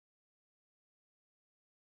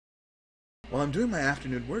While I'm doing my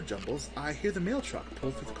afternoon word jumbles, I hear the mail truck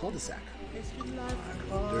pull through the cul-de-sac.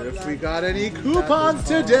 I wonder if we got any coupons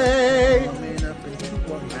today.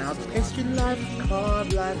 Pastry life,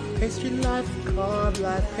 carb life, pastry life, carb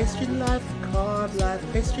life, pastry life, carb life,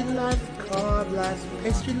 pastry life, carb life,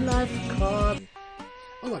 pastry life, carb.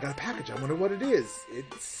 Oh, I got a package. I wonder what it is.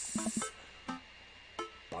 It's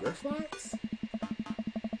butterflies?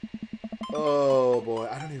 Oh boy,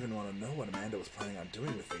 I don't even want to know what Amanda was planning on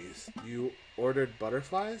doing with these. You ordered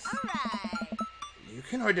butterflies? Alright. You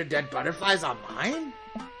can order dead butterflies on mine?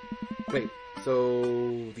 Wait,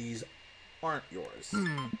 so these aren't yours?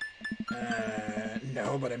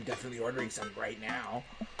 No, but I'm definitely ordering some right now.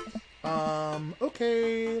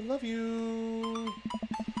 Okay, love you.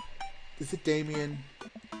 Is it Damien?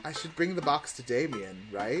 I should bring the box to Damien,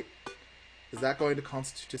 right? Is that going to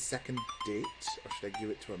constitute a second date? Or should I give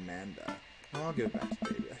it to Amanda? No, I'll give it back to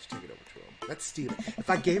Damien. I should take it over to him. That's stealing. If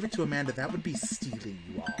I gave it to Amanda, that would be stealing,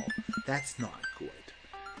 you all. That's not good.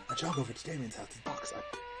 I jog over to Damien's house, his box up.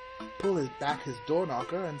 Pull back his door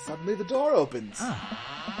knocker, and suddenly the door opens.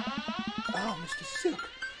 Oh, Mr. Silk.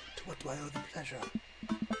 To what do I owe the pleasure?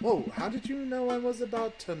 Whoa, how did you know I was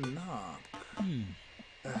about to knock?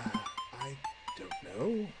 I don't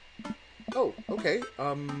know. Oh, okay.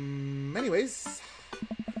 Anyways,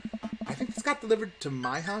 I think this got delivered to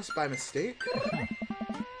my house by mistake. I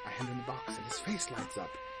hand him the box and his face lights up.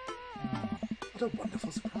 What a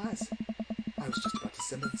wonderful surprise. I was just about to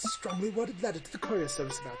send a strongly worded letter to the courier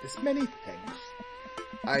service about this. Many thanks.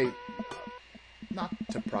 Not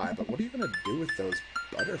to pry, but what are you going to do with those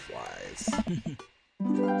butterflies?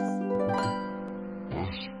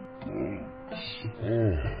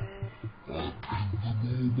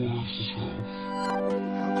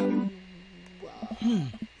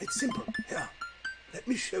 It's simple. Here, let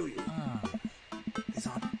me show you. These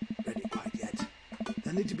aren't ready quite yet.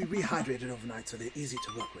 They'll need to be rehydrated overnight so they're easy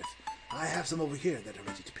to work with. I have some over here that are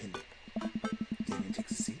ready to pin. Damien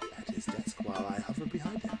takes a seat at his desk while I hover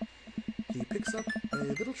behind him. He picks up a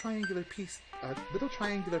little triangular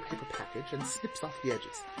paper package and snips off the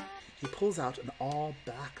edges. He pulls out an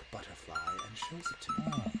all-black butterfly and shows it to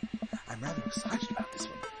me. I'm rather excited about this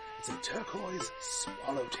one. It's a turquoise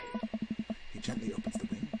swallowtail. He gently opens the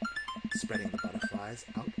wing, spreading the butterflies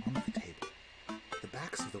out on the table. The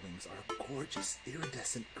backs of the wings are a gorgeous,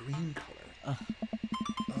 iridescent green color.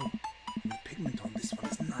 Oh, and the pigment on this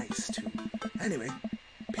one is nice, too. Anyway,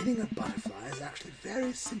 pinning a butterfly is actually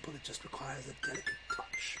very simple. It just requires a delicate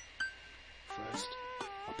touch. First,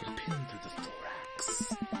 I'll put a pin through the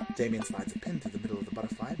thorax. Damien slides a pin through the middle of the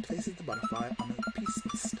butterfly and places the butterfly on a piece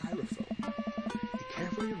of styrofoam. He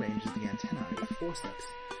carefully arranges the antennae with forceps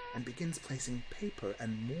and begins placing paper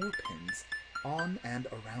and more pins on and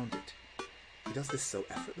around it. He does this so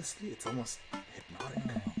effortlessly, it's almost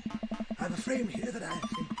hypnotic. I have a frame here that I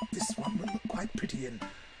think this one will look quite pretty in,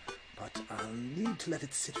 but I'll need to let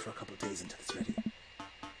it sit for a couple of days until it's ready.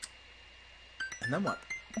 And then what?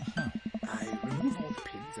 I remove all the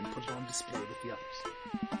pins and put it on display with the others.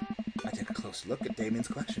 I take a close look at Damien's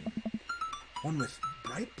collection. One with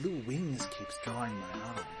bright blue wings keeps drawing my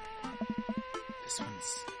eye. This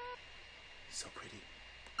one's so pretty.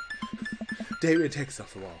 Damien takes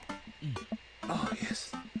off the wall. Oh,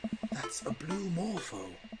 yes. That's a blue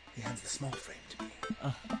morpho. He hands the small frame to me.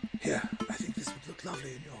 Here, I think this would look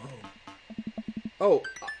lovely in your home. Oh,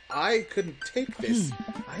 I couldn't take this.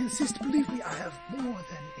 I insist, believe me, I have more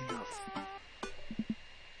than enough.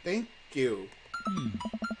 Thank you.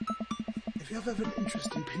 If you have ever an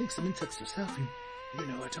interest in pinning some insects yourself, you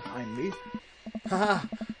know where to find me.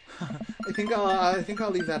 I think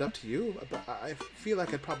I'll leave that up to you. But I feel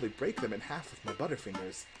like I'd probably break them in half with my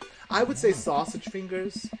butterfingers. I would say sausage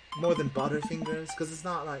fingers more than butterfingers, because it's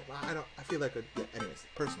not like I feel like anyways,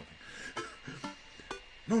 personal thing.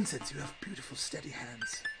 Nonsense. You have beautiful, steady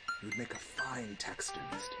hands. You would make a fine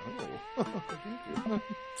taxidermist. Oh, thank you.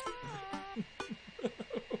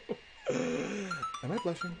 Am I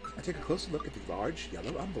blushing? I take a closer look at the large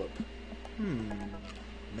yellow envelope.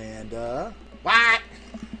 Amanda? What?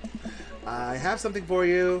 I have something for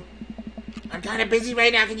you. I'm kind of busy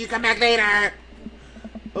right now. Can you come back later?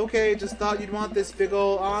 Okay, just thought you'd want this big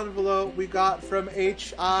ol' envelope we got from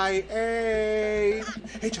HIA.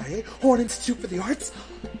 HIA? Horn Institute for the Arts?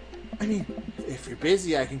 I mean, if you're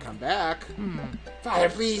busy, I can come back. Father,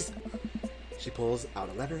 please. She pulls out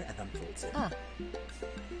a letter and unfolds it.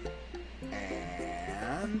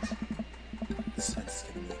 And suspense is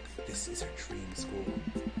killing me. This is her dream school.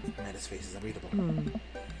 Amanda's face is unreadable.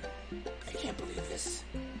 I can't believe this.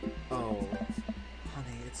 Oh,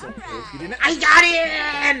 honey, it's okay if you didn't. I got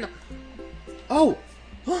in! Oh!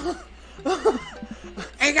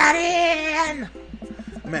 I got in!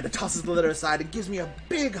 Amanda tosses the letter aside and gives me a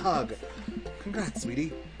big hug. Congrats,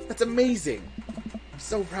 sweetie. That's amazing. I'm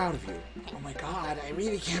so proud of you. Oh my god, I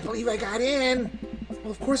really can't believe I got in.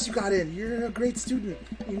 Well, of course you got in. You're a great student.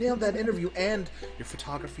 You nailed that interview, and your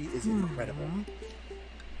photography is incredible.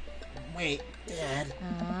 Wait, Dad.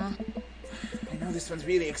 I know this one's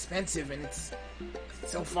really expensive, and it's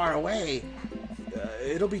so far away.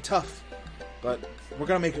 It'll be tough, but we're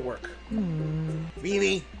gonna make it work.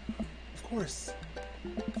 Really? Of course.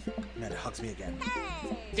 Amanda hugs me again.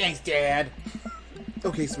 Hey. Thanks, Dad.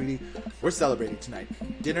 Okay, sweetie. We're celebrating tonight.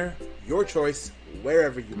 Dinner, your choice,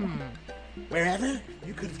 wherever you want. Wherever?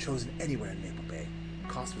 You could have chosen anywhere in Maple Bay.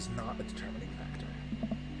 Cost was not a determining factor.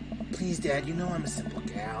 Please, Dad, you know I'm a simple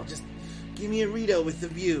gal. Just give me a Rito with the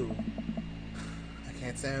view. I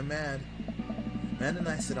can't say I'm mad. Amanda and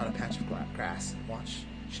I sit on a patch of grass and watch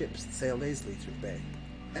ships sail lazily through the bay.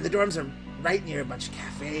 And the dorms are right near a bunch of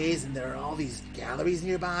cafes, and there are all these galleries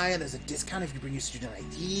nearby, and there's a discount if you bring your student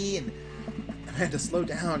ID, and Amanda, slow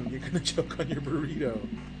down. You're gonna choke on your burrito.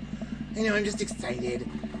 I know, I'm just excited.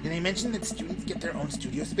 And I mentioned that students get their own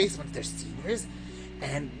studio space once they're seniors,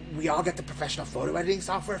 and we all get the professional photo editing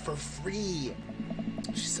software for free.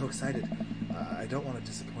 She's so excited. I don't want to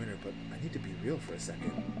disappoint her, but I need to be real for a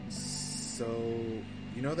second. So,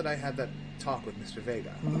 you know that I had that talk with Mr.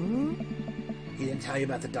 Vega? He didn't tell you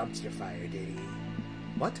about the dumpster fire, did he?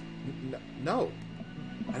 What? No.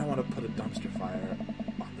 I don't want to put a dumpster fire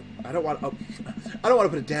on the... I don't want to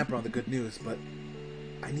put a damper on the good news, but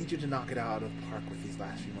I need you to knock it out of the park with these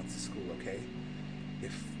last few months of school, okay?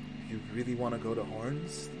 If you really want to go to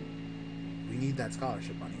Horns, we need that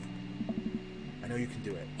scholarship money. I know you can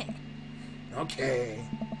do it. Okay.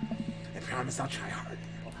 I promise I'll try harder.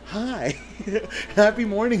 Hi. Happy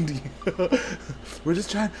morning to you. I'm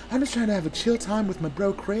just trying to have a chill time with my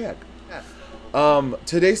bro Craig.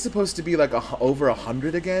 Today's supposed to be like over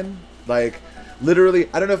 100 again. Like, literally,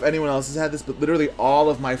 I don't know if anyone else has had this, but literally all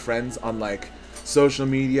of my friends on like social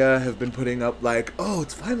media have been putting up like, oh,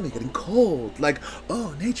 it's finally getting cold. Like,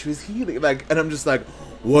 oh, nature is healing. Like, and I'm just like,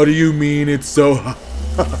 what do you mean it's so hot?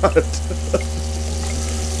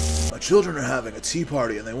 My children are having a tea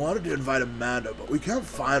party and they wanted to invite Amanda, but we can't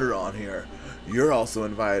find her on here. You're also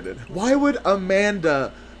invited. Why would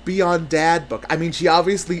Amanda be on Dad Book? I mean, she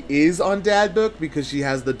obviously is on Dad Book because she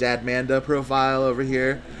has the Dadmanda profile over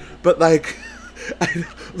here. But like,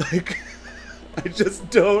 I just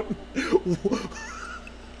don't.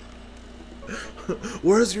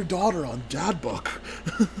 Where's your daughter on Dad Book?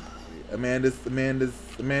 Amanda's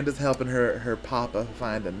helping her papa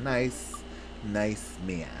find a nice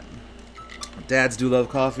man. Dads do love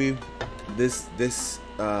coffee.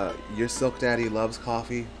 Your Silk Daddy loves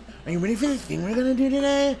coffee. Are you ready for the thing we're gonna do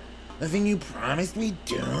today? The thing you promised me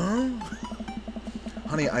do?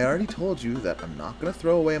 Honey, I already told you that I'm not gonna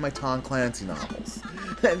throw away my Tom Clancy novels.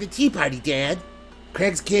 The tea party, Dad.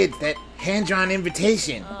 Craig's kids, that hand-drawn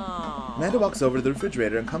invitation. Aww. Amanda walks over to the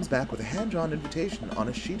refrigerator and comes back with a hand-drawn invitation on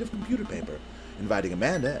a sheet of computer paper, inviting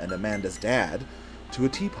Amanda and Amanda's dad to a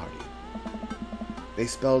tea party. They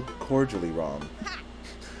spelled cordially wrong.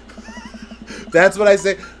 That's what I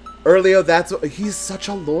say. Earlio, he's such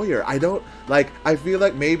a lawyer. I feel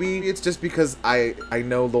like maybe it's just because I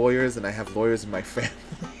know lawyers and I have lawyers in my family.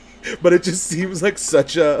 But it just seems like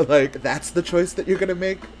such a, that's the choice that you're gonna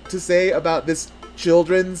make to say about this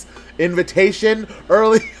children's invitation?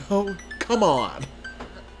 Earlio, come on.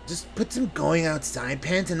 Just put some going outside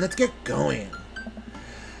pants and let's get going.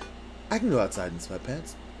 I can go outside in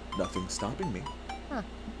sweatpants. Nothing's stopping me. Huh.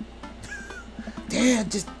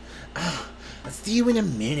 Dad, I'll see you in a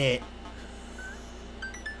minute.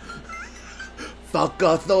 Fuck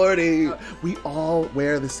authority. We all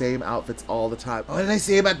wear the same outfits all the time. What did I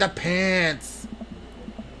say about the pants?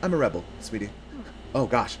 I'm a rebel, sweetie. Oh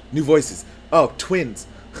gosh, new voices. Oh, twins.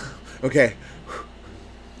 Okay.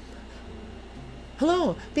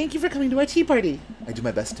 Hello, thank you for coming to our tea party. I do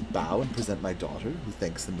my best to bow and present my daughter, who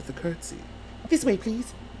thanks them with a curtsy. This way,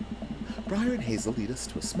 please. Briar and Hazel lead us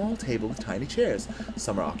to a small table with tiny chairs.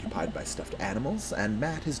 Some are occupied by stuffed animals, and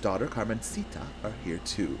Matt, his daughter, Carmencita, are here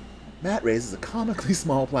too. Matt raises a comically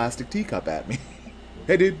small plastic teacup at me.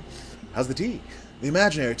 Hey dude, how's the tea? The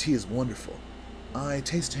imaginary tea is wonderful. I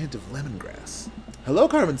taste a hint of lemongrass. Hello,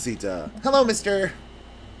 Carmencita. Hello, Mr.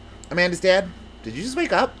 Amanda's dad. Did you just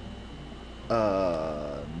wake up?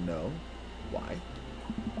 No. Why?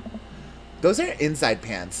 Those are inside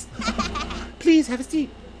pants. Please, have a seat.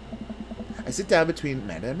 I sit down between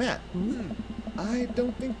Amanda and Matt. I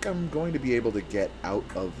don't think I'm going to be able to get out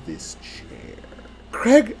of this chair.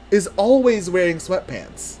 Craig is always wearing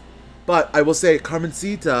sweatpants. But I will say,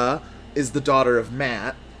 Carmencita is the daughter of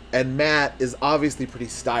Matt, and Matt is obviously pretty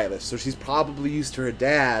stylish, so she's probably used to her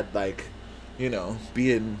dad, like, you know,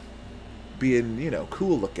 being, you know,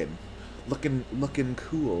 cool looking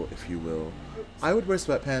cool, if you will. I would wear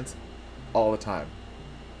sweatpants all the time,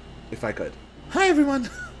 if I could. Hi, everyone!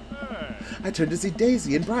 I turned to see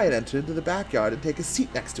Daisy and Brian enter into the backyard and take a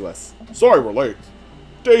seat next to us. Sorry we're late.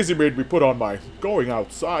 Daisy made me put on my going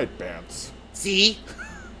outside pants. See?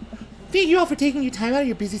 Thank you all for taking your time out of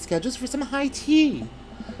your busy schedules for some high tea.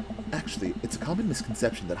 Actually, it's a common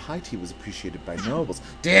misconception that high tea was appreciated by nobles.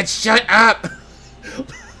 Dad, shut up!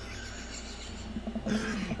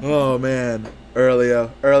 Oh man,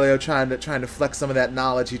 Earlio trying to flex some of that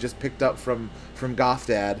knowledge he just picked up from Goth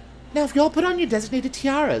Dad. Now, if you all put on your designated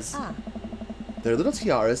tiaras. There are little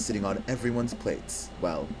tiaras sitting on everyone's plates.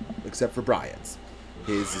 Well, except for Brian's.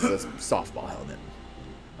 His is a softball helmet.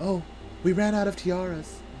 Oh, we ran out of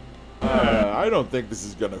tiaras. I don't think this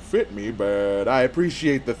is gonna fit me, but I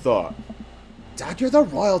appreciate the thought. Dad, you're the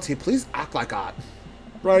royalty. Please act like that.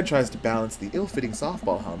 Brian tries to balance the ill-fitting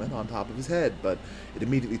softball helmet on top of his head, but it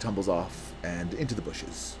immediately tumbles off and into the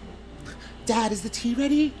bushes. Dad, is the tea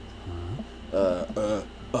ready?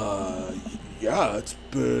 Yeah, it's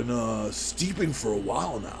been, steeping for a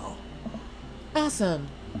while now. Awesome.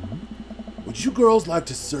 Would you girls like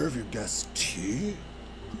to serve your guests tea?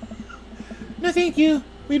 No, thank you.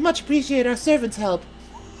 We'd much appreciate our servants' help.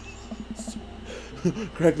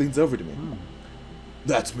 Craig leans over to me.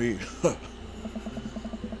 That's me.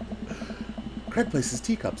 Craig places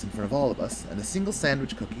teacups in front of all of us and a single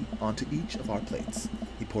sandwich cookie onto each of our plates.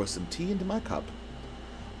 He pours some tea into my cup.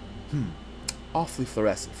 Awfully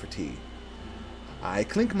fluorescent for tea. I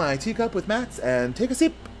clink my teacup with Matt's and take a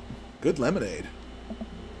sip. Good lemonade.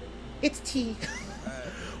 It's tea.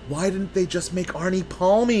 Why didn't they just make Arnie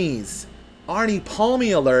Palmies? Arnie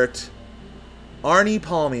Palmy alert. Arnie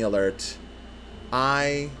Palmy alert.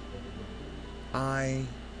 I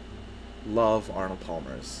love Arnold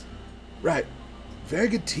Palmer's. Right. Very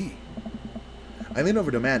good tea. I lean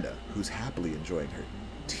over to Amanda, who's happily enjoying her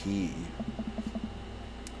tea.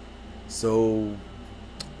 So,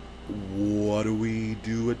 what do we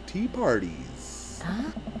do at tea parties?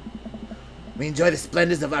 Huh? We enjoy the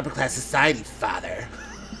splendors of upper-class society, father.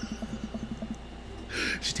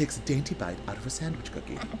 She takes a dainty bite out of her sandwich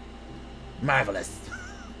cookie. Marvelous.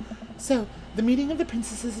 So, the meeting of the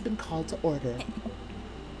princesses has been called to order.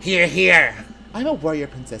 Hear, hear. I'm a warrior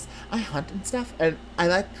princess. I hunt and stuff, and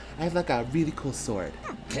I have like a really cool sword.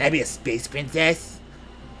 Can I be a space princess?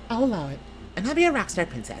 I'll allow it. And I'll be a rockstar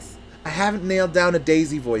princess. I haven't nailed down a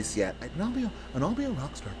Daisy voice yet. I'll be a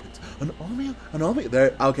rockstar princess. I'll be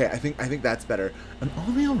there. Okay, I think that's better.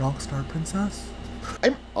 I'll be a rockstar princess.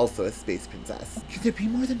 I'm also a space princess. Can there be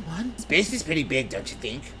more than one? Space is pretty big, don't you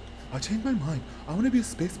think? I changed my mind. I want to be a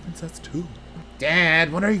space princess too.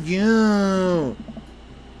 Dad, what are you?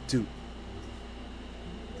 Dude,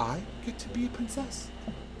 I get to be a princess?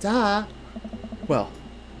 Duh. Well,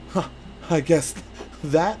 I guess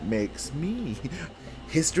that makes me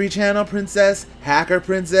History Channel princess, hacker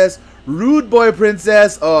princess, rude boy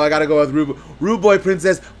princess. Oh, I gotta go with rude boy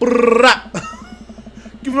princess. Give it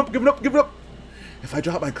up, give it up, give it up. If I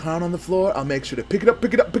drop my crown on the floor, I'll make sure to pick it up,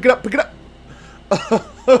 pick it up, pick it up, pick it up.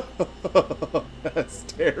 That's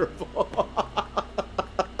terrible.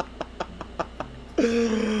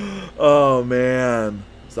 Oh man.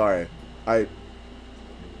 Sorry. I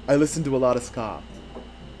listen to a lot of ska.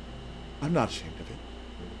 I'm not ashamed of it.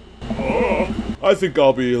 I think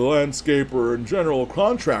I'll be a landscaper and general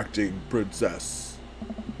contracting princess.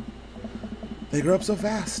 They grow up so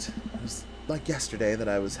fast. It was like yesterday that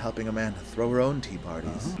I was helping Amanda throw her own tea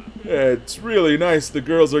parties. It's really nice the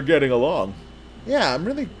girls are getting along. Yeah, I'm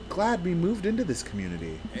really glad we moved into this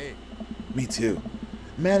community. Hey. Me too.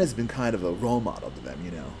 Amanda's been kind of a role model to them,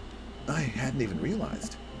 you know. I hadn't even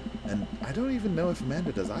realized. And I don't even know if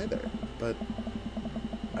Amanda does either. But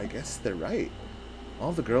I guess they're right.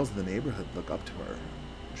 All the girls in the neighborhood look up to her.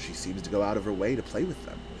 She seems to go out of her way to play with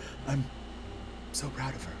them. I'm so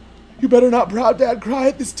proud of her. You better not proud dad cry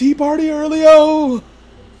at this tea party, Earlio!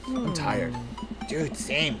 I'm tired. Dude,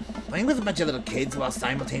 same. Playing with a bunch of little kids while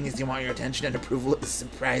simultaneously wanting your attention and approval is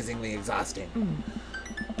surprisingly exhausting.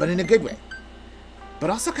 But in a good way. But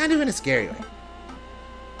also kind of in a scary way.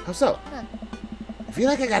 How so? I feel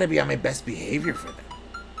like I gotta be on my best behavior for them.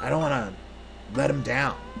 I don't want to let them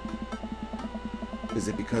down. Is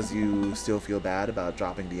it because you still feel bad about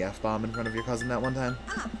dropping the F-bomb in front of your cousin that one time?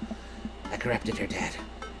 I corrupted her, Dad.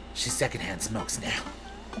 She's secondhand smokes now.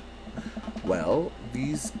 Well,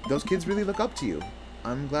 those kids really look up to you.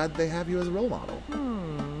 I'm glad they have you as a role model.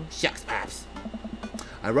 Shucks, Pops.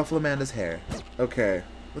 I ruffle Amanda's hair. Okay,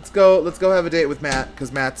 Let's go have a date with Matt,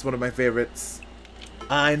 because Matt's one of my favorites.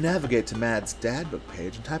 I navigate to Matt's dadbook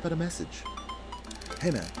page and type out a message.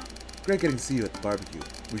 Hey Matt, great getting to see you at the barbecue.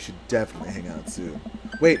 We should definitely hang out soon.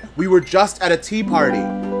 Wait, we were just at a tea party.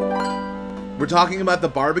 We're talking about the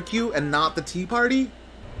barbecue and not the tea party?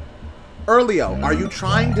 Earlio, are you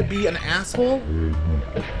trying to be an asshole?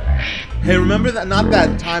 Hey, remember that, not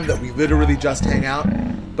that time that we literally just hang out,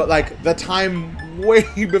 but like the time way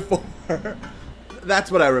before.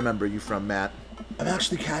 That's what I remember you from, Matt. I'm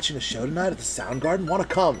actually catching a show tonight at the Soundgarden. Want to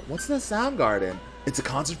come? What's the Soundgarden? It's a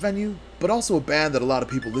concert venue, but also a band that a lot of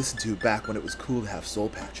people listened to back when it was cool to have soul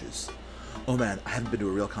patches. Oh man, I haven't been to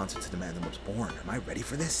a real concert since the man that was born. Am I ready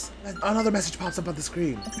for this? Another message pops up on the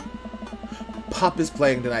screen. Pup is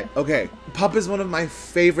playing tonight. Okay, Pup is one of my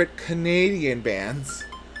favorite Canadian bands,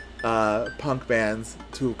 punk bands,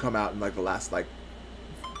 to have come out in like the last like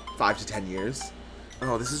 5 to 10 years.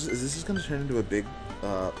 Oh, is this gonna turn into a big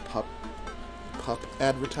Pup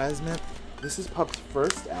advertisement? This is Pup's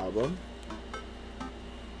first album.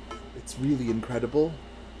 It's really incredible.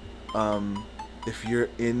 If you're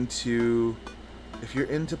into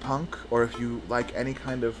punk, or if you like any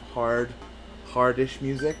kind of hardish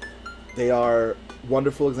music, they are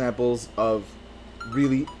wonderful examples of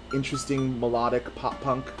really interesting melodic pop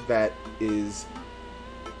punk that is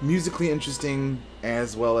musically interesting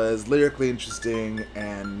as well as lyrically interesting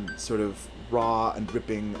and sort of raw and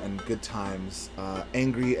ripping and good times,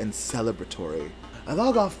 angry and celebratory. I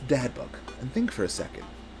log off the dad book and think for a second.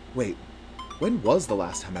 Wait, when was the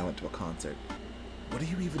last time I went to a concert? What do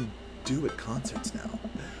you even do at concerts now?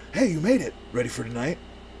 Hey, you made it! Ready for tonight?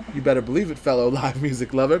 You better believe it, fellow live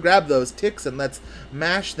music lover. Grab those ticks and let's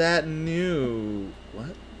mash that new...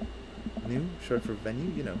 What? New? Short for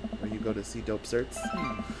venue? You know, where you go to see dope certs?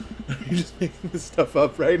 You're just making this stuff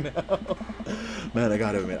up right now. Man, I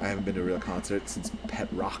gotta admit, I haven't been to a real concert since Pet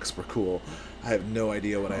Rocks were cool. I have no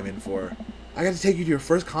idea what I'm in for. I got to take you to your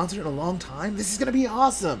first concert in a long time? This is gonna be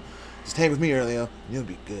awesome! Just hang with me, Earlio, and you'll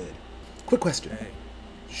be good. Quick question. Hey.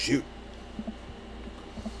 Shoot.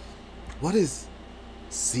 What is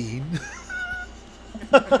scene?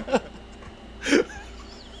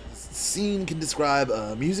 Scene can describe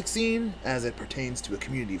a music scene as it pertains to a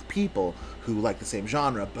community of people who like the same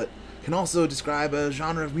genre, but can also describe a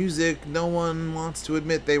genre of music no one wants to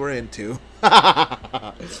admit they were into.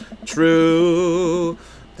 True.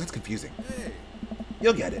 That's confusing. Hey.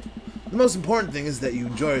 You'll get it. The most important thing is that you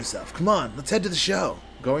enjoy yourself. Come on, let's head to the show.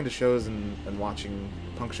 Going to shows and watching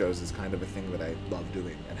punk shows is kind of a thing that I love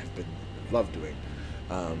doing and have been loved doing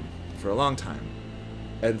for a long time.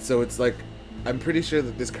 And so it's like, I'm pretty sure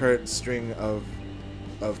that this current string of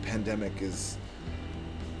pandemic has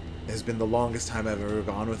been the longest time I've ever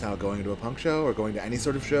gone without going to a punk show or going to any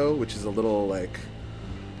sort of show, which is a little like,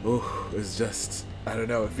 it's just, I don't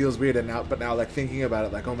know, it feels weird. And now, but now like thinking about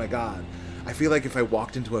it, like, oh my God, I feel like if I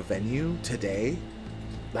walked into a venue today,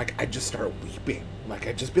 like I'd just start weeping. Like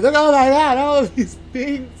I'd just be like, oh my God, all of these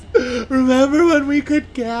things. Remember when we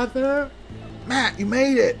could gather? Matt, you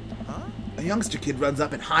made it. Huh? A youngster kid runs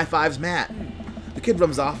up and high-fives Matt. The kid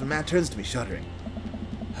runs off and Matt turns to me shuddering.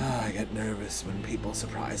 I get nervous when people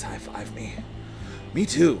surprise high-five me. Me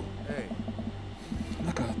too. Hey. I'm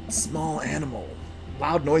like a small animal.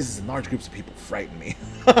 Loud noises and large groups of people frighten me.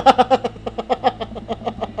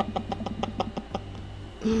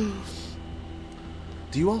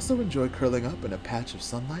 Do you also enjoy curling up in a patch of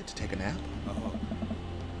sunlight to take a nap? Oh.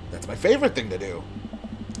 That's my favorite thing to do.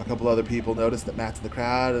 A couple other people notice that Matt's in the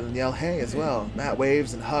crowd and yell, hey, as well. Matt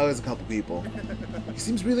waves and hugs a couple people. He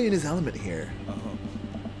seems really in his element here. Uh-huh.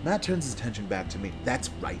 Matt turns his attention back to me. That's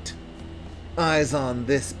right. Eyes on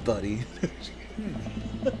this, buddy.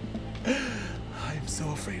 I'm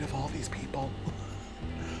so afraid of all these people.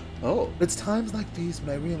 Oh, it's times like these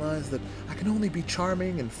when I realize that I can only be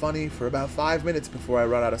charming and funny for about 5 minutes before I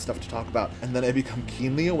run out of stuff to talk about, and then I become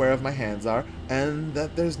keenly aware of my hands are, and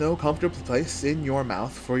that there's no comfortable place in your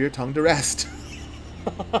mouth for your tongue to rest.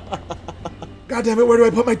 God damn it, where do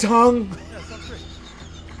I put my tongue? Yeah, sounds great.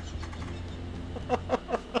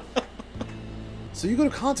 So you go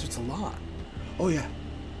to concerts a lot. Oh yeah,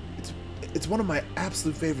 it's one of my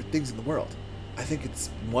absolute favorite things in the world. I think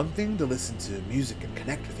it's one thing to listen to music and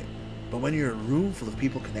connect with it, but when you're in a room full of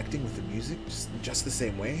people connecting with the music just the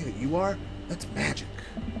same way that you are, that's magic.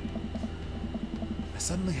 I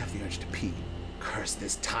suddenly have the urge to pee. Curse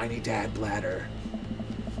this tiny dad bladder.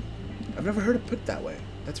 I've never heard it put that way.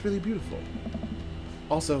 That's really beautiful.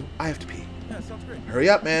 Also, I have to pee. Yeah, sounds great. Hurry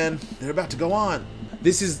up, man. They're about to go on.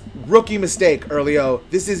 This is rookie mistake, Earlio.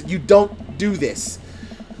 You don't do this.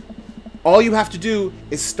 All you have to do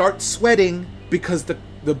is start sweating because the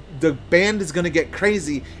the band is gonna get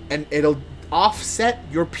crazy, and it'll offset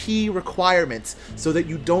your P requirements so that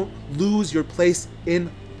you don't lose your place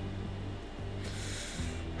in.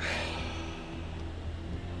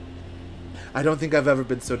 I don't think I've ever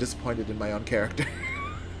been so disappointed in my own character.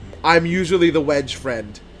 I'm usually the wedge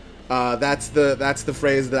friend. That's the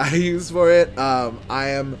phrase that I use for it.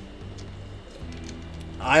 I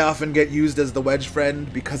often get used as the wedge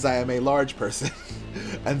friend because I am a large person.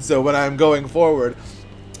 And so when I'm going forward,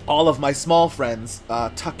 all of my small friends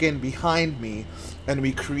tuck in behind me, and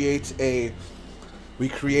we create a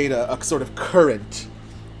sort of current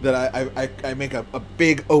that I make a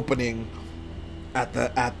big opening at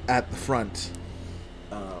the front.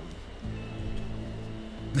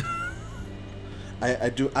 I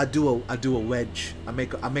do a wedge. I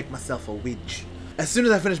make myself a wedge. As soon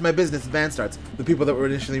as I finish my business, the band starts. The people that were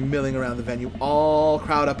initially milling around the venue all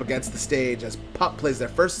crowd up against the stage as Pup plays their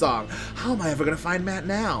first song. How am I ever gonna find Matt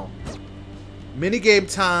now?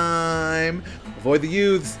 Minigame time! Avoid the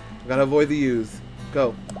youths. We gotta avoid the youths.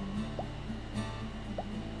 Go.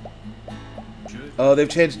 Oh, they've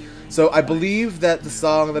changed. So I believe that the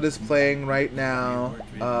song that is playing right now,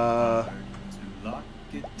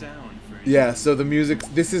 yeah, so the music,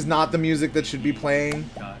 this is not the music that should be playing.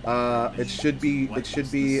 It should be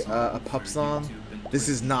a Pup song. This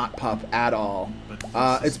is not Pup at all.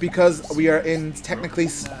 It's because we are in, technically,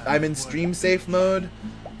 I'm in stream safe mode,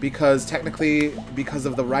 because technically, because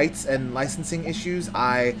of the rights and licensing issues,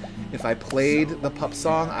 if I played the Pup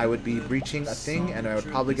song, I would be breaching a thing, and I would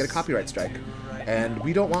probably get a copyright strike. And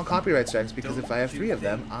we don't want copyright strikes, because if I have 3 of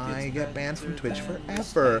them, I get banned from Twitch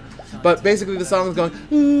forever. But basically the song is going.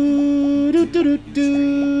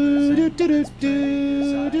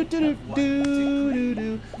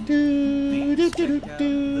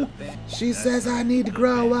 She says I need to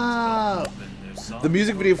grow up. The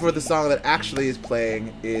music video for the song that actually is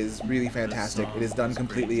playing is really fantastic. It is done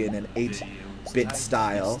completely in an 8-bit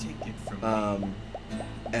style.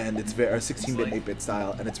 And it's very 16-bit, 8-bit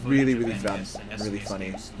style, and it's really, really fun, really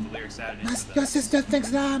funny. Your sister thinks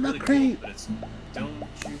that I'm a creep.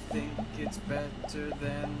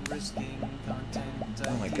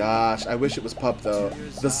 Oh my gosh, I wish it was Pup though.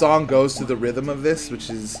 The song goes to the rhythm of this, which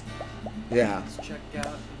is, yeah.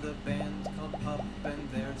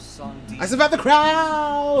 I survived the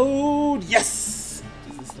crowd. Yes.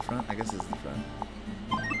 Is this the front? I guess this is the front.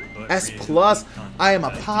 S+. I am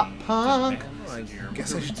a pop punk. I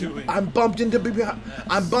guess I should do. I'm bumped into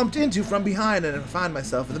from behind, and I find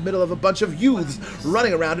myself in the middle of a bunch of youths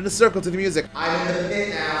running around in a circle to the music. I'm in the pit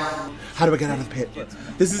now. How do I get out of the pit?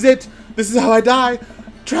 This is it. This is how I die.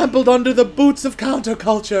 Trampled under the boots of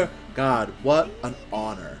counterculture. God, what an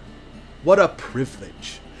honor. What a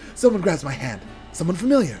privilege. Someone grabs my hand. Someone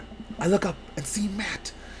familiar. I look up and see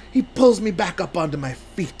Matt. He pulls me back up onto my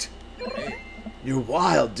feet. You're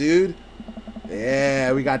wild, dude.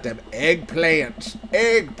 Yeah, we got them eggplants.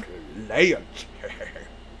 Eggplants.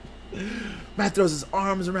 Matt throws his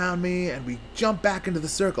arms around me, and we jump back into the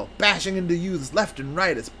circle, bashing into youths left and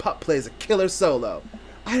right as Pup plays a killer solo.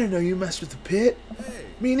 I didn't know you messed with the pit. Hey.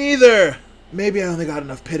 Me neither. Maybe I only got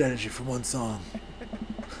enough pit energy for one song.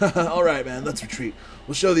 Alright, man, let's retreat.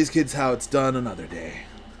 We'll show these kids how it's done another day.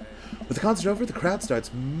 With the concert over, the crowd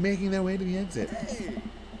starts making their way to the exit.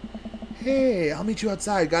 Hey, I'll meet you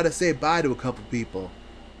outside. Gotta say bye to a couple people.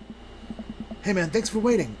 Hey man, thanks for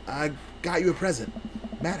waiting. I got you a present.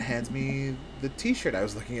 Matt hands me the t-shirt I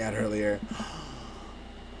was looking at earlier.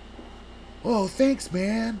 Oh, thanks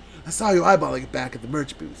man. I saw you eyeballing it back at the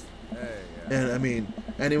merch booth. And I mean,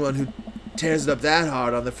 anyone who tears it up that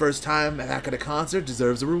hard on the first time back at a concert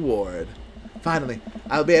deserves a reward. Finally,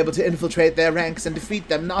 I'll be able to infiltrate their ranks and defeat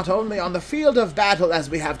them not only on the field of battle as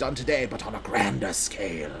we have done today, but on a grander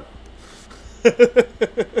scale.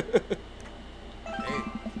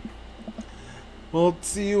 We'll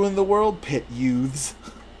see you in the world pit, youths.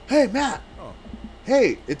 Hey, Matt. Oh.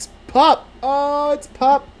 Hey, it's Pup. Oh, it's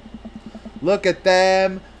Pup. Look at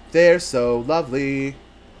them. They're so lovely.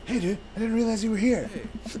 Hey, dude, I didn't realize you were here. Hey.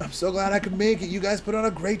 I'm so glad I could make it. You guys put on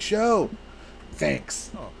a great show.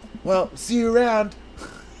 Thanks. Oh. Well, see you around.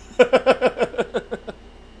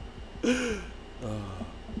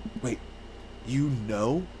 Wait, you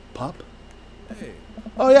know Pup? Hey.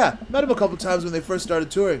 Oh yeah, met him a couple times when they first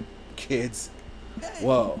started touring. Kids. Hey.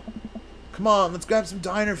 Whoa. Come on, let's grab some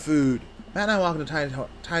diner food. Matt and I walk into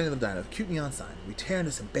tiny little diner with a cute neon sign. We tear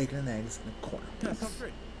into some bacon and eggs in a corner. Yeah, sounds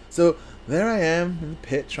great. So there I am in the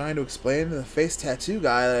pit trying to explain to the face tattoo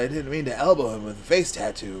guy that I didn't mean to elbow him with a face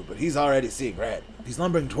tattoo, but he's already seeing red. He's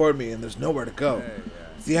lumbering toward me and there's nowhere to go. Hey, yeah.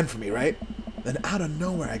 It's the end for me, right? Then out of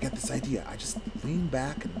nowhere I get this idea. I just lean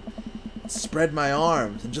back and spread my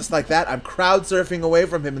arms, and just like that, I'm crowd surfing away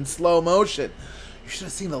from him in slow motion. You should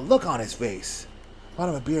have seen the look on his face. Bought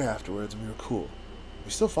him a beer afterwards, and we were cool.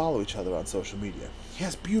 We still follow each other on social media. He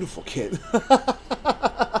has beautiful kids.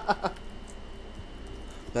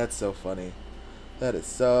 That's so funny. That is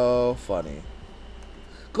so funny.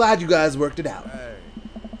 Glad you guys worked it out. Hey.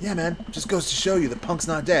 Yeah, man. Just goes to show you that Punk's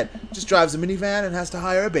not dead. Just drives a minivan and has to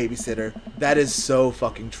hire a babysitter. That is so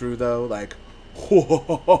fucking true, though. Like,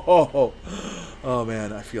 whoa. Oh,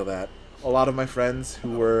 man, I feel that. A lot of my friends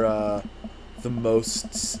who were the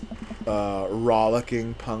most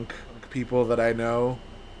rollicking punk people that I know,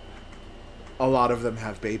 a lot of them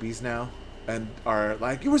have babies now and are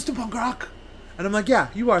like, you were still punk rock. And I'm like, yeah,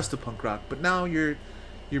 you are still punk rock, but now you're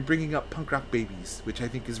bringing up punk rock babies, which I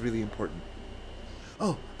think is really important.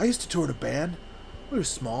 Oh, I used to tour in a band. We were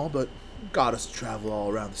small, but got us to travel all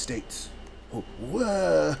around the States. Oh,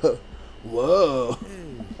 whoa.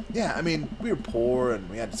 Yeah, I mean, we were poor and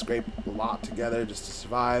we had to scrape a lot together just to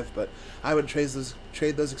survive, but I would trade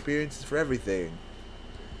those experiences for everything.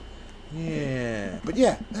 Yeah, but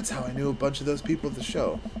yeah, that's how I knew a bunch of those people at the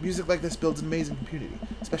show. Music like this builds an amazing community,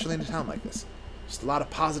 especially in a town like this. Just a lot of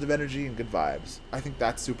positive energy and good vibes. I think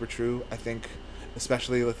that's super true. I think,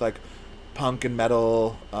 especially with like punk and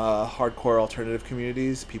metal, hardcore alternative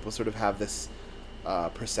communities, people sort of have this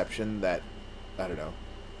perception that, I don't know,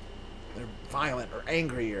 they're violent or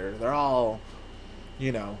angry or they're all,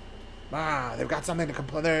 you know, they've got something to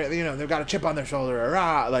complain. They've got a chip on their shoulder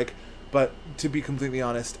or like. But to be completely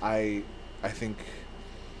honest, I think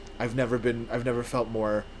I've never felt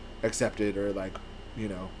more accepted or like, you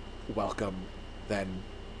know, welcome than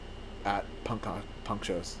at punk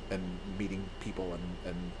shows and meeting people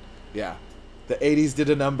and yeah. The 80s did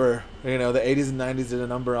a number, you know, the 80s and 90s did a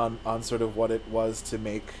number on sort of what it was to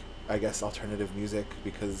make, I guess, alternative music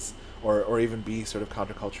because or even be sort of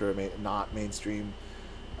counterculture or not mainstream.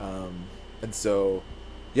 And so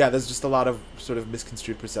yeah, there's just a lot of sort of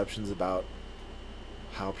misconstrued perceptions about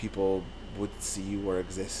how people would see you or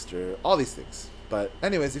exist or all these things. But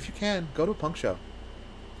anyways, if you can, go to a punk show.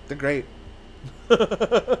 They're great.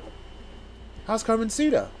 How's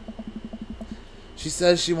Carmencita? She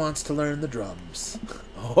says she wants to learn the drums.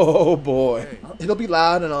 Oh boy. Hey. It'll be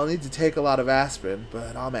loud and I'll need to take a lot of aspirin,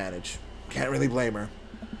 but I'll manage. Can't really blame her.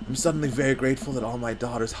 I'm suddenly very grateful that all my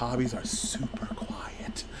daughter's hobbies are super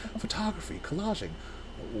quiet. Photography, collaging,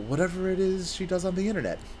 whatever it is she does on the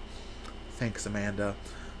internet. Thanks, Amanda.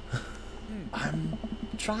 I'm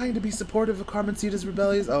trying to be supportive of Carmencita's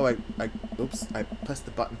rebellions. Oh, oops, I pressed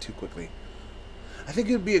the button too quickly. I think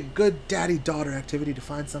it would be a good daddy-daughter activity to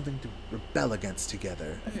find something to rebel against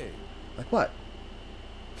together. Hey. Like what?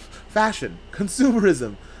 Fashion,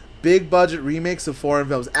 consumerism, big-budget remakes of foreign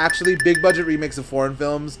films. Actually, big-budget remakes of foreign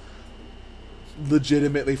films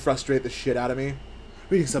legitimately frustrate the shit out of me.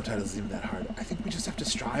 Reading subtitles isn't even that hard. I think we just have to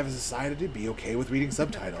strive as a society to be okay with reading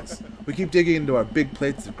subtitles. We keep digging into our big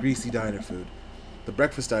plates of greasy diner food. The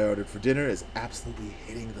breakfast I ordered for dinner is absolutely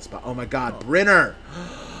hitting the spot. Oh my god, Brinner!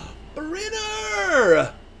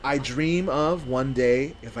 Brinner! I dream of one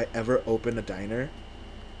day, if I ever open a diner,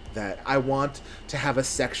 that I want to have a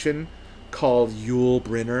section called Yul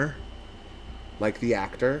Brynner, like the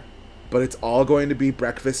actor, but it's all going to be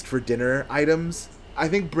breakfast for dinner items. I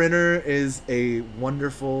think Brinner is a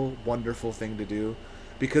wonderful, wonderful thing to do,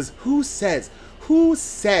 because who says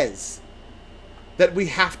that we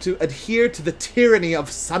have to adhere to the tyranny of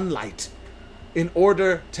sunlight in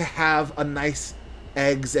order to have a nice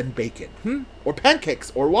eggs and bacon, or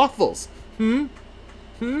pancakes, or waffles, Who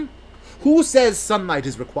says sunlight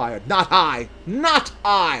is required? Not I. Not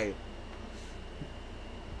I.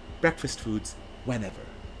 Breakfast foods, whenever.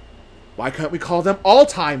 Why can't we call them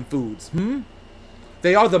all-time foods,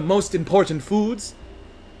 They are the most important foods,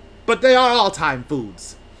 but they are all-time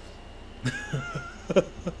foods.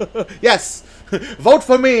 Yes, vote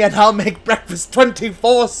for me and I'll make breakfast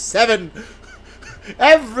 24/7.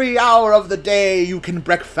 Every hour of the day you can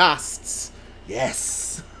breakfasts.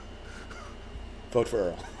 Yes. Vote for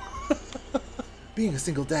Earl. Being a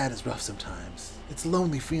single dad is rough sometimes. It's a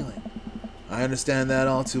lonely feeling. I understand that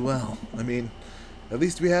all too well. I mean, at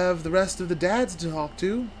least we have the rest of the dads to talk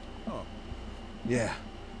to. Oh. Yeah,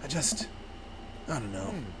 I don't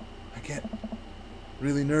know. I get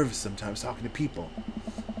really nervous sometimes talking to people.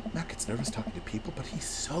 Matt gets nervous talking to people, but he's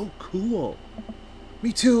so cool.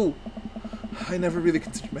 Me too. I never really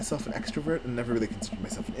considered myself an extrovert and never really considered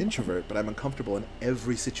myself an introvert, but I'm uncomfortable in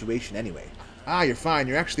every situation anyway. Ah, you're fine.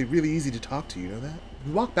 You're actually really easy to talk to, you know that?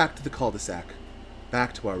 We walked back to the cul-de-sac.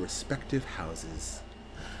 Back to our respective houses.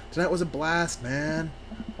 Tonight was a blast, man.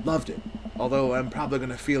 Loved it. Although I'm probably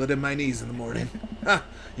gonna feel it in my knees in the morning. Ha!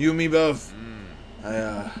 You and me both.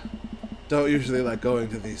 I don't usually like going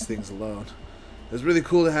to these things alone. It was really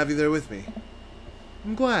cool to have you there with me.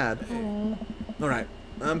 I'm glad. Alright,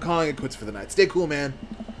 I'm calling it quits for the night. Stay cool, man.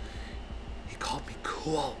 He called me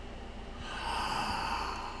cool.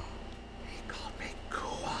 He called me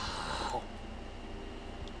cool.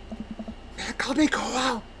 Man called me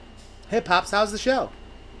cool. Hey, Pops, how's the show?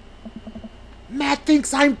 Matt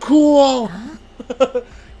thinks I'm cool. Huh?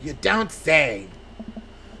 You don't say.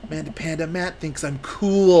 Manda Panda, Matt thinks I'm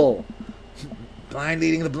cool. Blind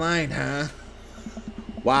leading the blind, huh?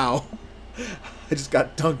 Wow. I just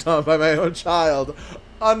got dunked on by my own child.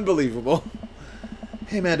 Unbelievable.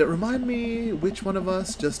 Hey, Amanda, remind me which one of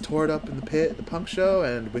us just tore it up in the pit at the punk show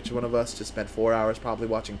and which one of us just spent 4 hours probably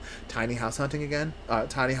watching Tiny House Hunting again?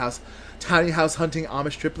 Tiny House Hunting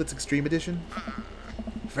Amish Triplets Extreme Edition?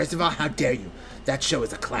 First of all, how dare you? That show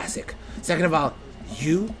is a classic. Second of all,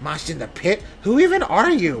 you moshed in the pit? Who even are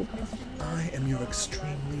you? I am your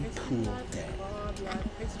extremely cool dad.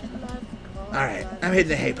 Alright, I'm hitting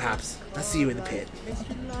the hay, Pops. I'll see you in the pit.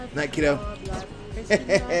 Night, kiddo.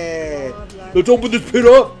 Let's open this pit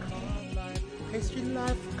up! Pastry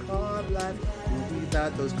life, carb life, movie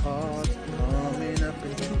about those carbs coming up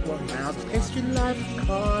into our mouths. Pastry life,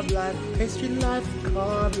 carb life, pastry life,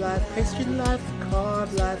 carb life, pastry life,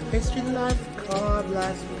 carb life, pastry life, carb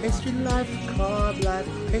life, pastry life, carb life,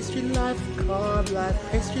 pastry life, carb life,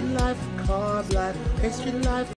 pastry life, carb life, pastry life.